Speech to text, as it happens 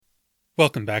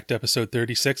Welcome back to episode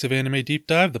 36 of Anime Deep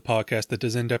Dive, the podcast that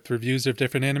does in-depth reviews of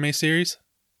different anime series.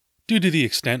 Due to the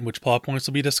extent in which plot points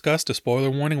will be discussed, a spoiler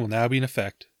warning will now be in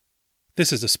effect.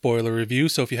 This is a spoiler review,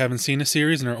 so if you haven't seen a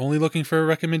series and are only looking for a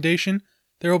recommendation,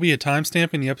 there will be a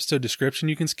timestamp in the episode description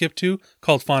you can skip to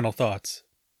called Final Thoughts.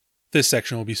 This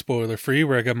section will be spoiler-free,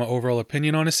 where I give my overall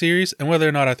opinion on a series and whether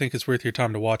or not I think it's worth your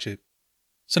time to watch it.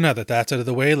 So now that that's out of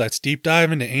the way, let's deep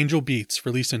dive into Angel Beats,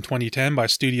 released in 2010 by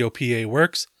Studio PA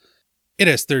Works. It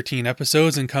has 13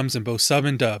 episodes and comes in both sub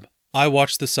and dub. I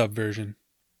watched the sub version.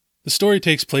 The story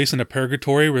takes place in a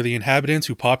purgatory where the inhabitants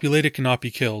who populate it cannot be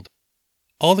killed.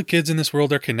 All the kids in this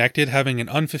world are connected, having an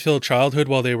unfulfilled childhood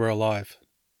while they were alive.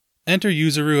 Enter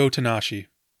Yuzuru Otonashi.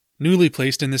 Newly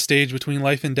placed in this stage between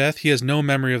life and death, he has no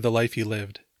memory of the life he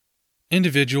lived.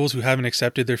 Individuals who haven't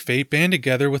accepted their fate band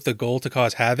together with the goal to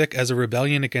cause havoc as a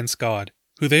rebellion against God,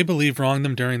 who they believe wronged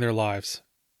them during their lives.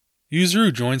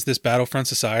 Yuzuru joins this Battlefront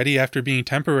society after being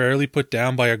temporarily put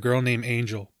down by a girl named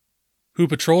Angel, who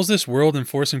patrols this world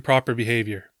enforcing proper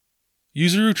behavior.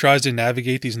 Yuzuru tries to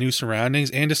navigate these new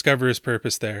surroundings and discover his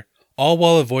purpose there, all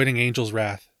while avoiding Angel's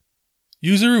wrath.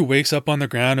 Yuzuru wakes up on the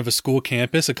ground of a school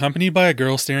campus accompanied by a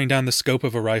girl staring down the scope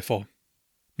of a rifle.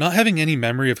 Not having any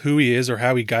memory of who he is or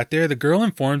how he got there, the girl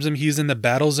informs him he's in the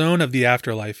battle zone of the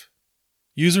afterlife.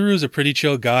 Yuzuru is a pretty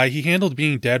chill guy. He handled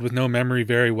being dead with no memory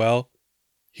very well.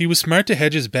 He was smart to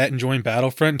hedge his bet and join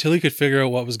Battlefront until he could figure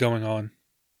out what was going on.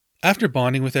 After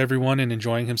bonding with everyone and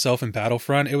enjoying himself in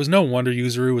Battlefront, it was no wonder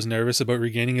Yuzuru was nervous about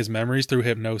regaining his memories through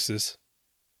hypnosis.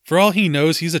 For all he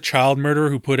knows, he's a child murderer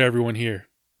who put everyone here.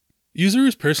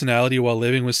 Yuzuru's personality while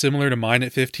living was similar to mine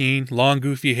at 15, long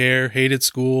goofy hair, hated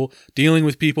school, dealing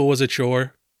with people was a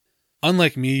chore.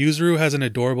 Unlike me, Yuzuru has an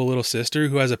adorable little sister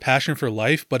who has a passion for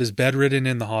life but is bedridden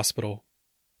in the hospital.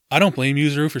 I don't blame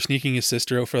Yuzuru for sneaking his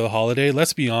sister out for the holiday.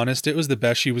 Let's be honest, it was the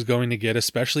best she was going to get,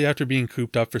 especially after being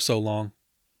cooped up for so long.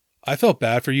 I felt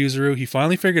bad for Yuzuru. He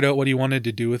finally figured out what he wanted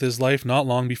to do with his life not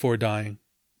long before dying.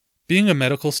 Being a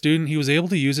medical student, he was able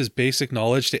to use his basic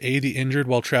knowledge to aid the injured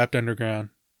while trapped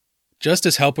underground. Just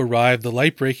as help arrived, the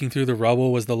light breaking through the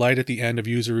rubble was the light at the end of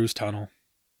Yuzuru's tunnel.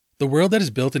 The world that is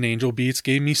built in Angel Beats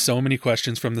gave me so many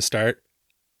questions from the start.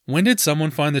 When did someone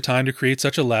find the time to create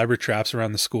such elaborate traps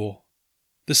around the school?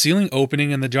 The ceiling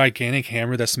opening and the gigantic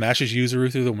hammer that smashes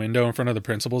Yuzuru through the window in front of the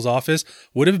principal's office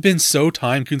would have been so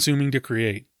time-consuming to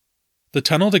create. The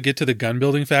tunnel to get to the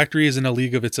gun-building factory is in a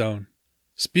league of its own.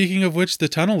 Speaking of which, the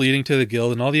tunnel leading to the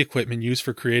guild and all the equipment used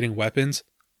for creating weapons,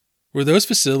 were those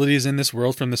facilities in this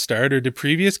world from the start, or did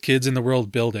previous kids in the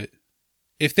world build it?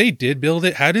 If they did build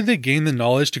it, how did they gain the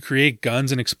knowledge to create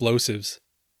guns and explosives?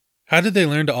 How did they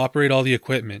learn to operate all the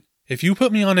equipment? If you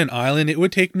put me on an island, it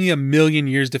would take me 1,000,000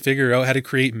 years to figure out how to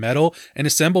create metal and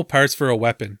assemble parts for a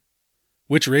weapon.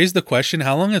 Which raised the question,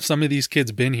 how long have some of these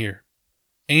kids been here?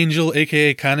 Angel,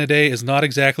 aka Kanade, is not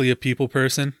exactly a people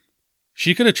person.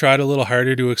 She could have tried a little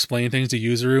harder to explain things to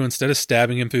Yuzuru instead of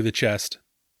stabbing him through the chest.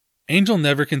 Angel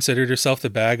never considered herself the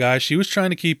bad guy. She was trying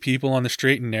to keep people on the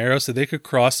straight and narrow so they could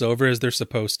cross over as they're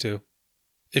supposed to.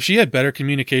 If she had better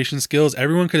communication skills,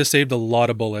 everyone could have saved a lot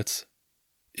of bullets.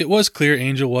 It was clear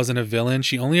Angel wasn't a villain.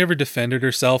 She only ever defended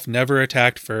herself, never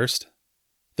attacked first.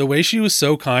 The way she was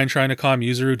so kind trying to calm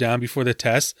Yuzuru down before the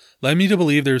test led me to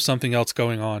believe there was something else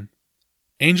going on.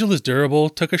 Angel is durable,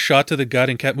 took a shot to the gut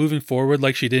and kept moving forward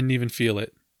like she didn't even feel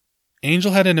it.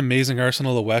 Angel had an amazing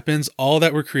arsenal of weapons, all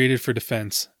that were created for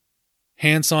defense.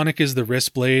 Hand Sonic is the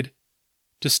wrist blade.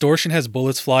 Distortion has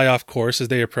bullets fly off course as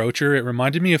they approach her. It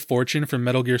reminded me of Fortune from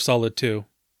Metal Gear Solid 2.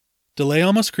 Delay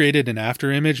almost created an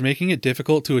afterimage, making it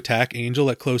difficult to attack Angel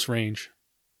at close range.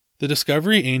 The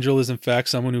discovery Angel is in fact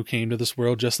someone who came to this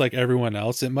world just like everyone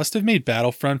else, it must have made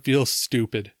Battlefront feel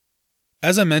stupid.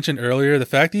 As I mentioned earlier, the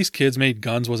fact these kids made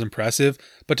guns was impressive,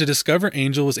 but to discover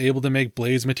Angel was able to make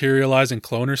blades materialize and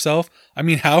clone herself, I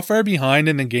mean, how far behind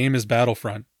in the game is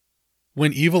Battlefront?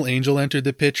 When Evil Angel entered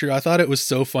the picture, I thought it was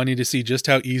so funny to see just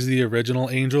how easy the original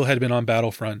Angel had been on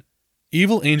Battlefront.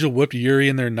 Evil Angel whooped Yuri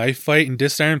in their knife fight and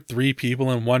disarmed 3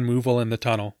 people in one move while in the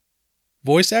tunnel.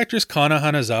 Voice actress Kana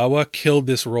Hanazawa killed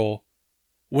this role.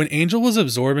 When Angel was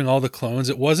absorbing all the clones,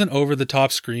 it wasn't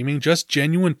over-the-top screaming, just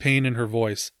genuine pain in her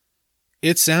voice.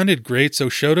 It sounded great, so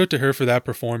shout out to her for that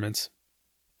performance.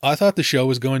 I thought the show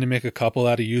was going to make a couple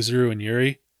out of Yuzuru and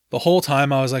Yuri. The whole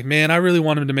time I was like, man, I really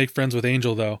want him to make friends with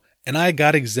Angel though, and I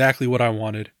got exactly what I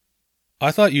wanted. I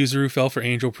thought Yuzuru fell for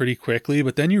Angel pretty quickly,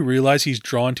 but then you realize he's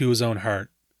drawn to his own heart.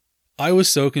 I was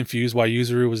so confused why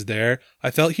Yuzuru was there.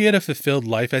 I felt he had a fulfilled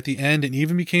life at the end and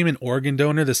even became an organ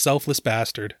donor, the selfless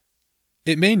bastard.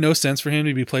 It made no sense for him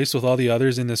to be placed with all the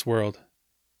others in this world.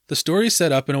 The story is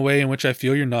set up in a way in which I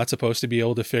feel you're not supposed to be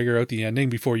able to figure out the ending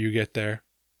before you get there.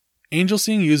 Angel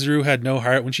seeing Yuzuru had no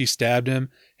heart when she stabbed him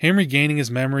regaining his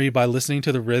memory by listening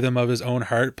to the rhythm of his own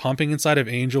heart pumping inside of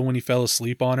Angel when he fell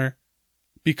asleep on her.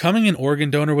 Becoming an organ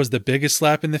donor was the biggest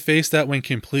slap in the face that went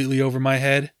completely over my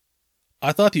head.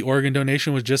 I thought the organ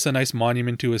donation was just a nice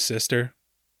monument to his sister.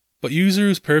 But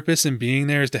Yuzuru's purpose in being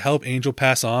there is to help Angel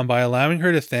pass on by allowing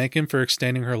her to thank him for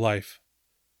extending her life.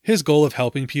 His goal of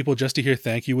helping people just to hear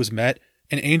thank you was met,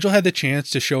 and Angel had the chance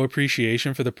to show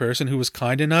appreciation for the person who was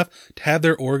kind enough to have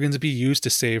their organs be used to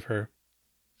save her.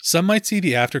 Some might see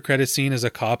the after credit scene as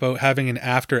a cop-out having an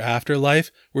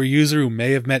after-afterlife where Yuzuru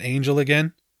may have met Angel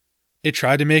again. It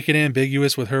tried to make it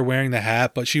ambiguous with her wearing the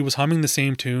hat, but she was humming the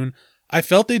same tune. I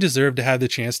felt they deserved to have the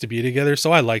chance to be together,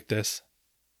 so I liked this.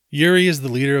 Yuri is the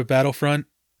leader of Battlefront.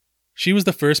 She was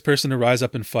the first person to rise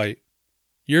up and fight.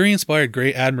 Yuri inspired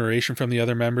great admiration from the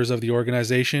other members of the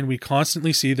organization. We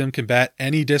constantly see them combat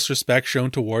any disrespect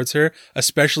shown towards her,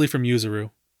 especially from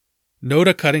Yuzuru.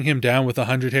 Noda cutting him down with a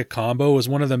 100-hit combo was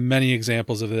one of the many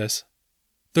examples of this.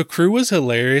 The crew was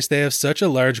hilarious. They have such a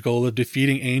large goal of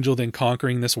defeating Angel then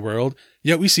conquering this world,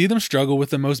 yet we see them struggle with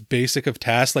the most basic of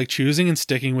tasks like choosing and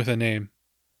sticking with a name.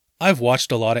 I've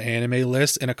watched a lot of anime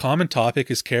lists, and a common topic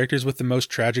is characters with the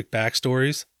most tragic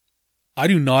backstories. I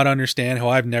do not understand how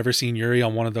I've never seen Yuri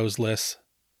on one of those lists.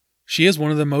 She has one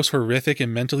of the most horrific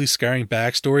and mentally scarring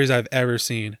backstories I've ever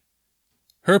seen.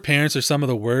 Her parents are some of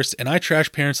the worst, and I trash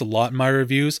parents a lot in my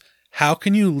reviews. How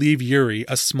can you leave Yuri,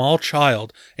 a small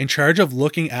child, in charge of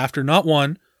looking after not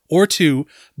one, or two,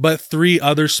 but 3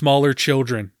 other smaller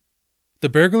children? The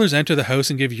burglars enter the house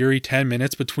and give Yuri 10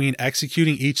 minutes between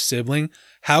executing each sibling.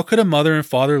 How could a mother and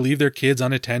father leave their kids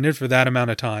unattended for that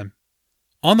amount of time?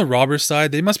 On the robbers'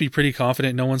 side, they must be pretty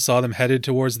confident no one saw them headed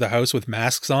towards the house with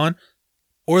masks on,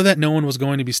 or that no one was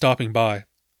going to be stopping by.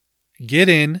 Get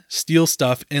in, steal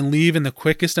stuff, and leave in the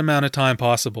quickest amount of time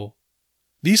possible.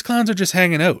 These clowns are just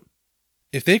hanging out.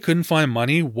 If they couldn't find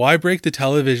money, why break the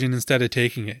television instead of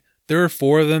taking it? There are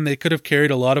 4 of them, they could have carried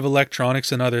a lot of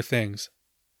electronics and other things.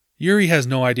 Yuri has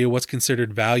no idea what's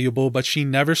considered valuable, but she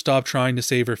never stopped trying to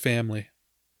save her family.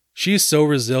 She is so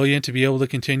resilient to be able to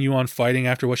continue on fighting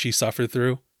after what she suffered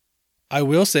through. I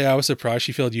will say I was surprised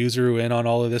she filled Yuzuru in on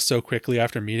all of this so quickly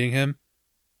after meeting him.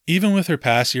 Even with her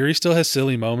past, Yuri still has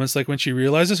silly moments like when she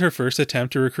realizes her first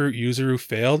attempt to recruit Yuzuru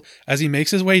failed as he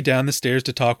makes his way down the stairs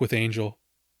to talk with Angel.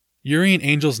 Yuri and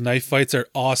Angel's knife fights are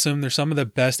awesome, they're some of the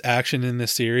best action in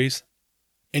this series.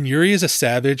 And Yuri is a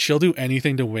savage, she'll do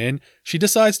anything to win. She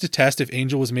decides to test if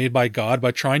Angel was made by God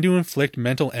by trying to inflict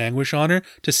mental anguish on her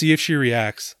to see if she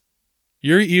reacts.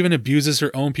 Yuri even abuses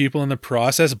her own people in the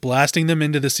process, blasting them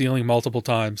into the ceiling multiple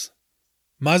times.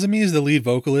 Masumi is the lead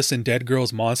vocalist in Dead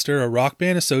Girls Monster, a rock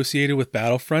band associated with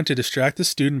Battlefront to distract the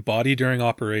student body during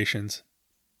operations.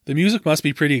 The music must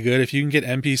be pretty good if you can get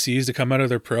NPCs to come out of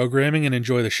their programming and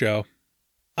enjoy the show.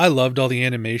 I loved all the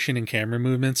animation and camera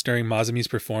movements during Masumi's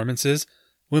performances.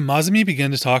 When Masumi began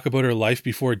to talk about her life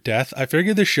before death, I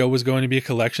figured the show was going to be a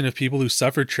collection of people who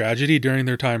suffered tragedy during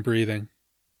their time breathing.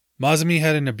 Masumi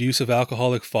had an abusive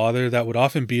alcoholic father that would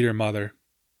often beat her mother.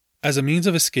 As a means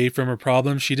of escape from her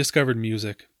problems, she discovered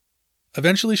music.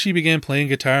 Eventually, she began playing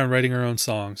guitar and writing her own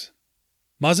songs.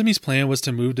 Masumi's plan was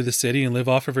to move to the city and live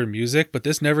off of her music, but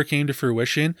this never came to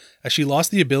fruition as she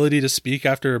lost the ability to speak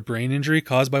after a brain injury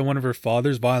caused by one of her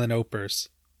father's violent outbursts.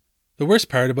 The worst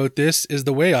part about this is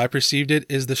the way I perceived it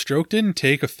is the stroke didn't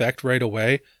take effect right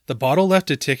away, the bottle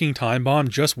left a ticking time bomb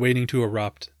just waiting to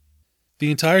erupt. The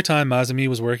entire time Masumi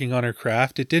was working on her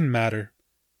craft, it didn't matter.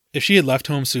 If she had left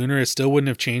home sooner, it still wouldn't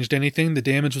have changed anything, the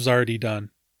damage was already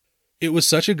done. It was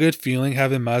such a good feeling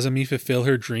having Masumi fulfill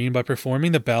her dream by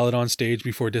performing the ballad on stage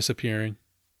before disappearing.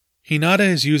 Hinata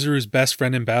is Yuzuru's best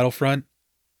friend in Battlefront.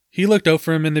 He looked out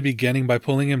for him in the beginning by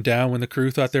pulling him down when the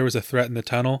crew thought there was a threat in the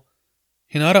tunnel.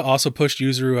 Hinata also pushed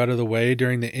Yuzuru out of the way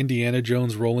during the Indiana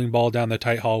Jones rolling ball down the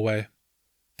tight hallway.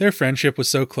 Their friendship was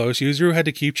so close, Yuzuru had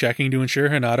to keep checking to ensure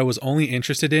Hinata was only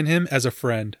interested in him as a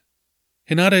friend.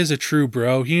 Hinata is a true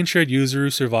bro. He ensured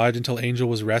Yuzuru survived until Angel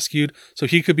was rescued, so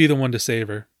he could be the one to save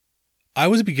her. I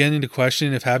was beginning to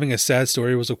question if having a sad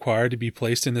story was required to be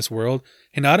placed in this world.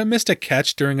 Hinata missed a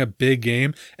catch during a big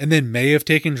game, and then may have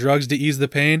taken drugs to ease the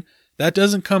pain. That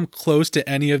doesn't come close to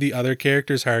any of the other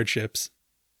characters' hardships.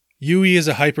 Yui is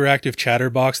a hyperactive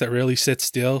chatterbox that rarely sits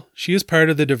still. She is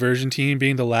part of the diversion team,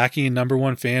 being the lackey and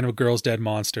 #1 fan of Girls Dead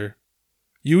Monster.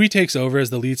 Yui takes over as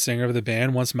the lead singer of the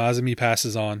band once Masumi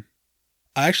passes on.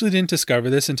 I actually didn't discover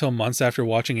this until months after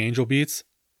watching Angel Beats.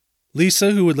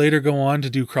 Lisa, who would later go on to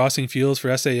do Crossing Fields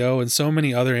for SAO and so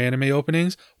many other anime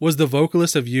openings, was the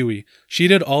vocalist of Yui. She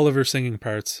did all of her singing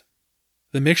parts.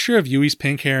 The mixture of Yui's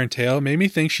pink hair and tail made me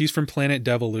think she's from Planet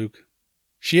Deviluke.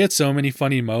 She had so many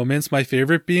funny moments, my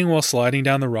favorite being while sliding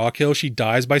down the rock hill she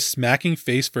dies by smacking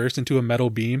face first into a metal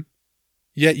beam.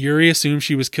 Yet Yuri assumes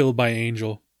she was killed by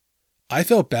Angel. I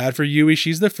felt bad for Yui,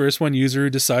 she's the first one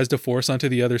Yuzuru decides to force onto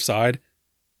the other side.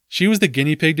 She was the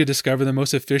guinea pig to discover the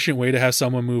most efficient way to have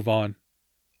someone move on.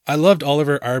 I loved all of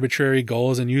her arbitrary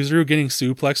goals, and Yuzuru getting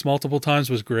suplexed multiple times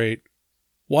was great.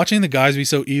 Watching the guys be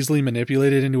so easily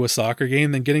manipulated into a soccer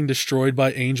game then getting destroyed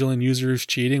by Angel and Yuzuru's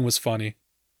cheating was funny.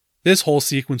 This whole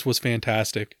sequence was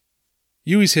fantastic.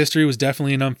 Yui's history was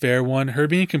definitely an unfair one. Her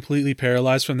being completely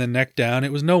paralyzed from the neck down,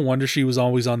 it was no wonder she was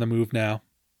always on the move now.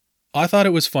 I thought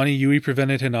it was funny Yui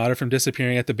prevented Hinata from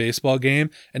disappearing at the baseball game,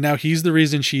 and now he's the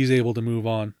reason she's able to move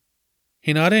on.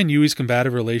 Hinata and Yui's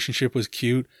combative relationship was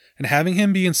cute, and having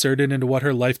him be inserted into what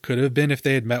her life could have been if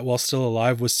they had met while still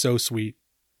alive was so sweet.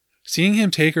 Seeing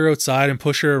him take her outside and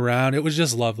push her around, it was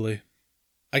just lovely.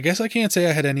 I guess I can't say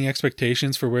I had any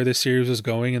expectations for where this series was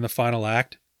going in the final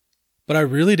act, but I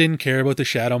really didn't care about the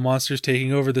shadow monsters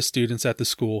taking over the students at the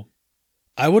school.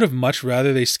 I would have much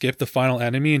rather they skipped the final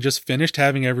enemy and just finished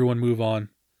having everyone move on.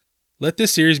 Let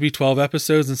this series be 12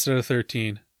 episodes instead of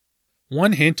 13.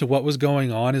 One hint to what was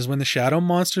going on is when the shadow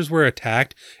monsters were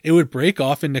attacked, it would break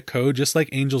off into code just like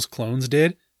Angel's clones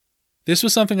did. This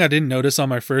was something I didn't notice on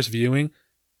my first viewing,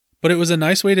 but it was a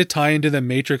nice way to tie into the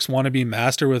Matrix wannabe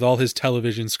master with all his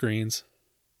television screens.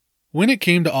 When it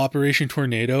came to Operation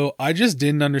Tornado, I just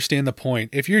didn't understand the point.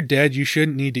 If you're dead, you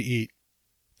shouldn't need to eat.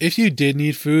 If you did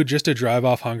need food just to drive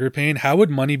off hunger pain, how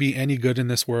would money be any good in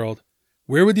this world?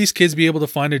 Where would these kids be able to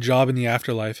find a job in the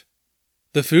afterlife?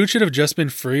 The food should have just been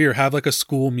free or have like a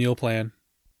school meal plan.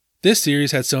 This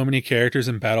series had so many characters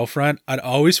in Battlefront, I'd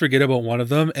always forget about one of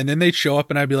them, and then they'd show up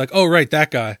and I'd be like, oh right,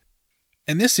 that guy.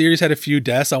 And this series had a few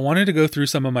deaths. I wanted to go through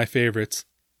some of my favorites.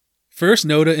 First,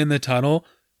 Noda in the tunnel.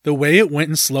 The way it went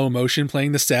in slow motion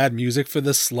playing the sad music for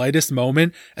the slightest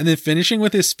moment and then finishing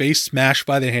with his face smashed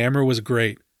by the hammer was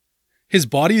great. His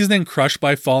body is then crushed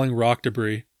by falling rock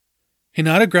debris.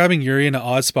 Hinata grabbing Yuri in an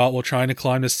odd spot while trying to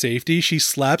climb to safety, she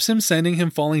slaps him sending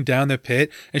him falling down the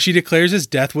pit and she declares his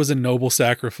death was a noble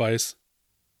sacrifice.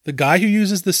 The guy who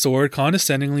uses the sword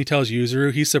condescendingly tells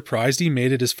Yuzuru he's surprised he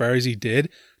made it as far as he did,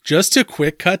 just to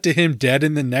quick cut to him dead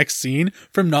in the next scene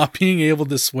from not being able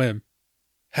to swim.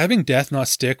 Having death not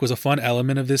stick was a fun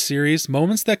element of this series.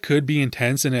 Moments that could be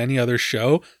intense in any other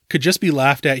show could just be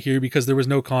laughed at here because there was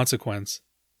no consequence.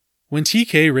 When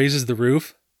TK raises the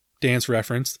roof, dance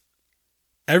reference,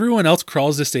 everyone else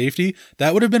crawls to safety,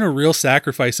 that would have been a real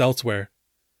sacrifice elsewhere.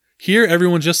 Here,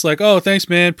 everyone's just like, oh, thanks,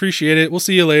 man, appreciate it, we'll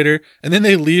see you later. And then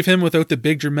they leave him without the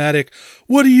big dramatic,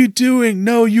 what are you doing?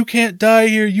 No, you can't die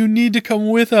here, you need to come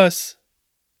with us.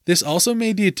 This also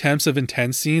made the attempts of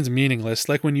intense scenes meaningless,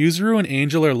 like when Yuzuru and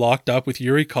Angel are locked up with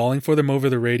Yuri calling for them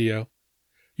over the radio.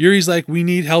 Yuri's like, we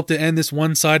need help to end this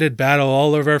one-sided battle,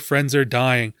 all of our friends are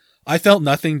dying. I felt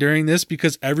nothing during this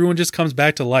because everyone just comes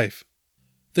back to life.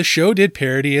 The show did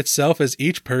parody itself as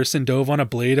each person dove on a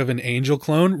blade of an Angel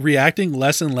clone, reacting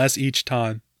less and less each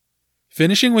time.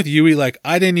 Finishing with Yui like,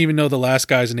 I didn't even know the last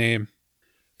guy's name.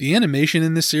 The animation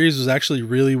in this series was actually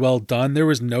really well done. There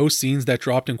was no scenes that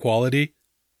dropped in quality.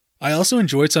 I also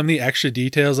enjoyed some of the extra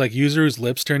details like Yuzuru's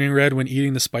lips turning red when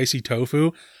eating the spicy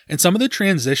tofu, and some of the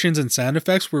transitions and sound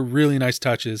effects were really nice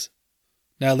touches.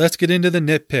 Now let's get into the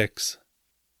nitpicks.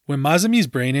 When Mazumi's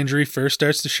brain injury first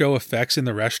starts to show effects in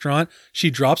the restaurant, she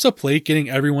drops a plate getting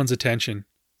everyone's attention.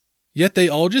 Yet they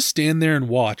all just stand there and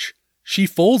watch. She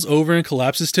folds over and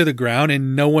collapses to the ground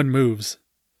and no one moves.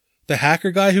 The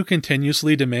hacker guy who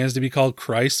continuously demands to be called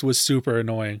Christ was super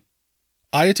annoying.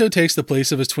 Ayato takes the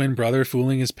place of his twin brother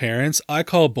fooling his parents. I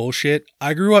call bullshit.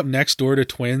 I grew up next door to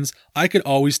twins. I could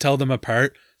always tell them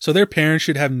apart, so their parents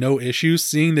should have no issues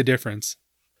seeing the difference.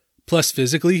 Plus,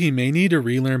 physically, he may need to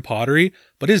relearn pottery,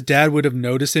 but his dad would have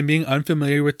noticed him being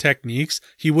unfamiliar with techniques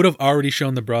he would have already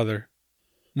shown the brother.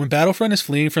 When Battlefront is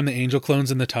fleeing from the Angel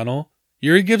clones in the tunnel,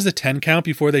 Yuri gives a 10 count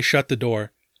before they shut the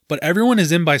door, but everyone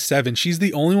is in by 7. She's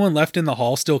the only one left in the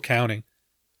hall still counting.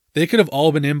 They could have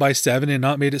all been in by 7 and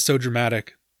not made it so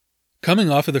dramatic. Coming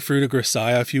off of the Fruit of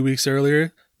Grisaia a few weeks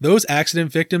earlier, those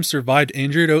accident victims survived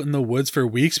injured out in the woods for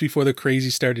weeks before the crazy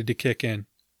started to kick in.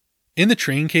 In the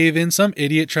train cave-in, some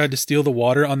idiot tried to steal the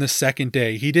water on the second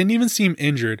day. He didn't even seem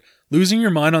injured. Losing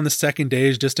your mind on the second day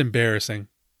is just embarrassing.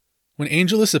 When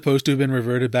Angel is supposed to have been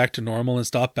reverted back to normal and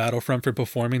stopped Battlefront for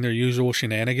performing their usual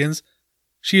shenanigans,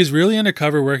 she is really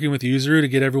undercover working with Yuzuru to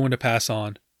get everyone to pass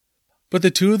on. But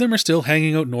the two of them are still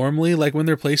hanging out normally, like when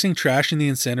they're placing trash in the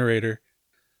incinerator.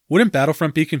 Wouldn't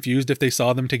Battlefront be confused if they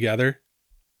saw them together?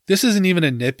 This isn't even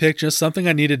a nitpick, just something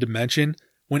I needed to mention.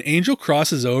 When Angel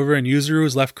crosses over and Yuzuru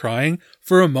is left crying,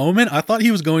 for a moment I thought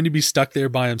he was going to be stuck there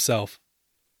by himself.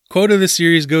 Quote of the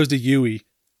series goes to Yui,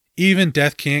 "Even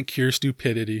death can't cure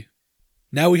stupidity."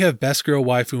 Now we have Best Girl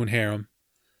Waifu and Harem.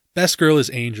 Best Girl is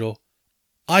Angel.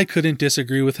 I couldn't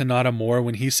disagree with Hinata more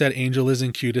when he said Angel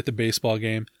isn't cute at the baseball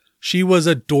game. She was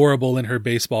adorable in her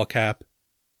baseball cap.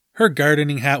 Her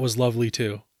gardening hat was lovely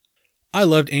too. I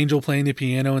loved Angel playing the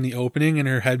piano in the opening and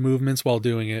her head movements while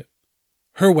doing it.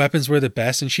 Her weapons were the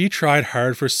best and she tried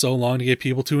hard for so long to get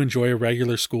people to enjoy a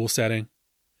regular school setting.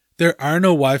 There are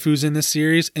no waifus in this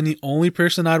series and the only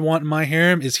person I'd want in my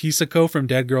harem is Hisako from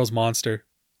Dead Girls Monster.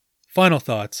 Final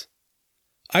thoughts.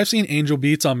 I've seen Angel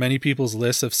Beats on many people's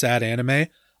lists of sad anime.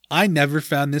 I never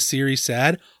found this series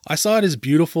sad. I saw it as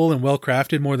beautiful and well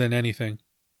crafted more than anything.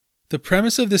 The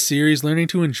premise of the series, learning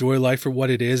to enjoy life for what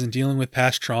it is and dealing with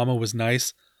past trauma, was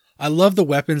nice. I love the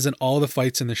weapons and all the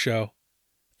fights in the show.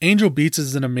 Angel Beats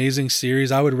is an amazing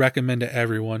series I would recommend to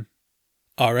everyone.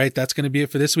 Alright, that's going to be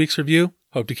it for this week's review.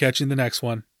 Hope to catch you in the next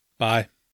one. Bye.